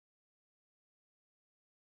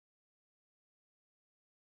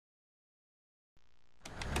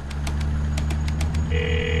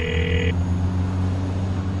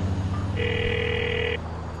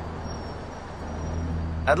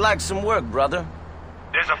I'd like some work, brother.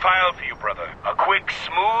 There's a file for you, brother. A quick,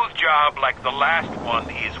 smooth job like the last one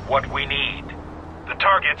is what we need. The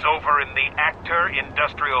target's over in the Actor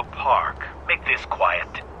Industrial Park. Make this quiet.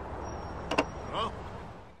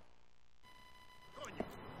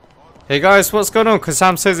 Hey guys, what's going on?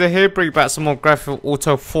 Sam says it here, bring back some more Grand Theft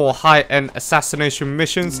Auto 4 high-end assassination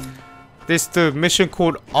missions. This is the mission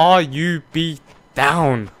called R.U.B.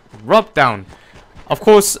 Down. Rub down. Of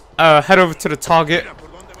course, head over to the target,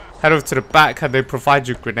 head over to the back, and they provide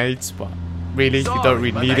you grenades, but really, you don't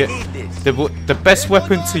really need it. The best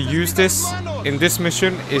weapon to use this in this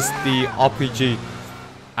mission is the RPG,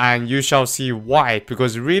 and you shall see why,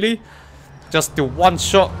 because really, just the one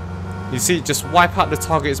shot, you see, just wipe out the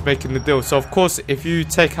target is making the deal. So of course, if you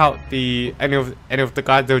take out any of the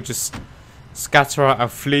guys, they'll just scatter out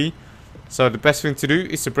and flee. So the best thing to do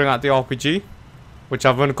is to bring out the RPG, which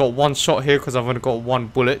I've only got one shot here because I've only got one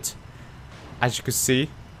bullet, as you can see.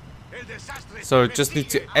 So just need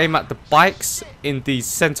to aim at the bikes in the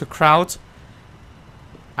center crowd,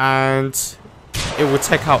 and it will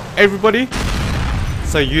take out everybody.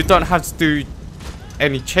 So you don't have to do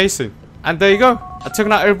any chasing. And there you go. I took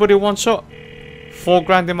out everybody in one shot. 4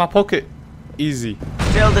 grand in my pocket. Easy.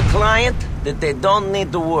 Tell the client that they don't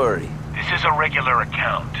need to worry. This is a regular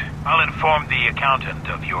account. I'll inform the accountant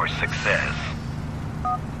of your success.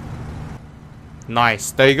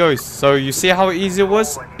 Nice. There you go. So you see how easy it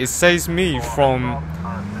was? It saves me from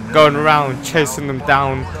going around chasing them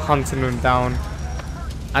down, hunting them down.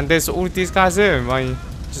 And there's all these guys here. I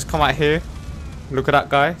just come out here. Look at that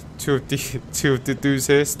guy. Two of the dudes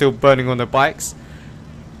here still burning on their bikes.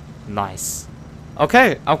 Nice.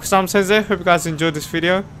 Okay, I'm Sam Sensei. Hope you guys enjoyed this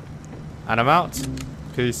video. And I'm out.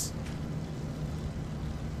 Peace.